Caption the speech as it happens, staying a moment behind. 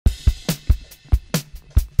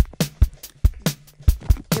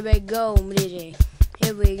Here we go, DJ.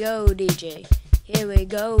 Here we go, DJ. Here we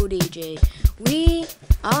go, DJ. We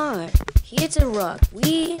are here to rock.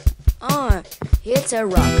 We are here to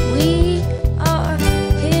rock. We are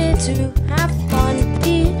here to have fun.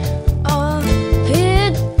 We are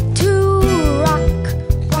here to rock,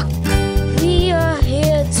 rock. We are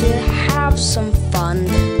here to have some fun.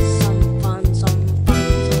 Some fun, some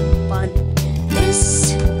fun, some fun.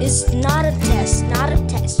 This is not a test, not a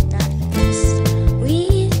test, not a test.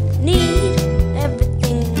 We need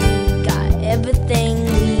everything we got, everything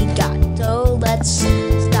we got. So let's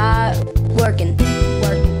start working,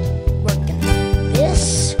 working, working.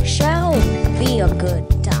 This shall be a good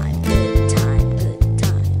time, good time, good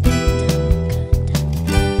time, good time, good time.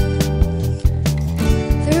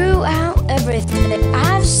 Throughout everything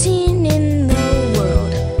I've seen in the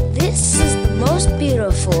world, this is the most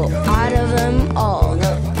beautiful out of them all,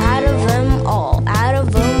 out of them all, out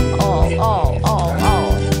of them all.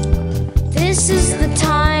 This is the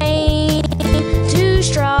time to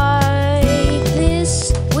strike.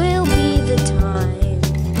 This will be the time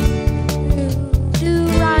to do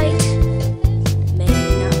right.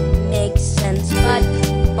 May not make sense, but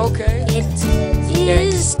Okay. it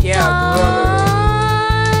is Yeah, time.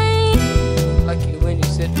 Like when you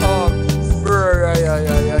said, oh,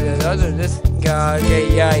 brother, this guy,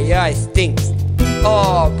 yeah, stinks.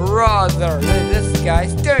 Oh, brother, this guy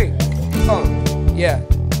stinks. Oh, yeah.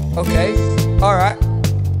 Okay. All right.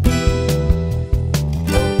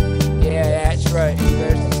 Yeah, that's right. You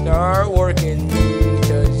better start working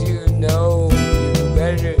because you know you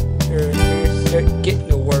better start getting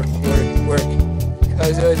to work.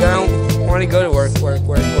 Because I don't want to go to work.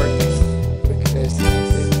 Because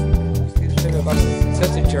it's been about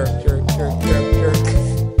such a jerk.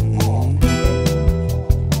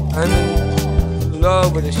 I'm in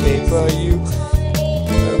love with the shape of you.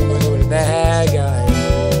 I'm with the bad guys.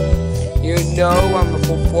 You know I'm a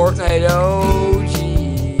full Fortnite OG.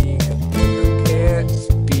 I can't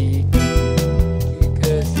speak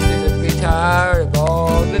because I'm tired of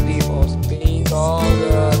all the defaults being all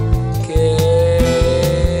the kids.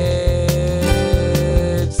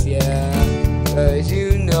 Yeah, cause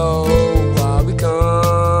you know I'll be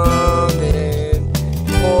coming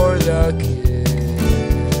for the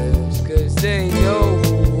kids. Cause they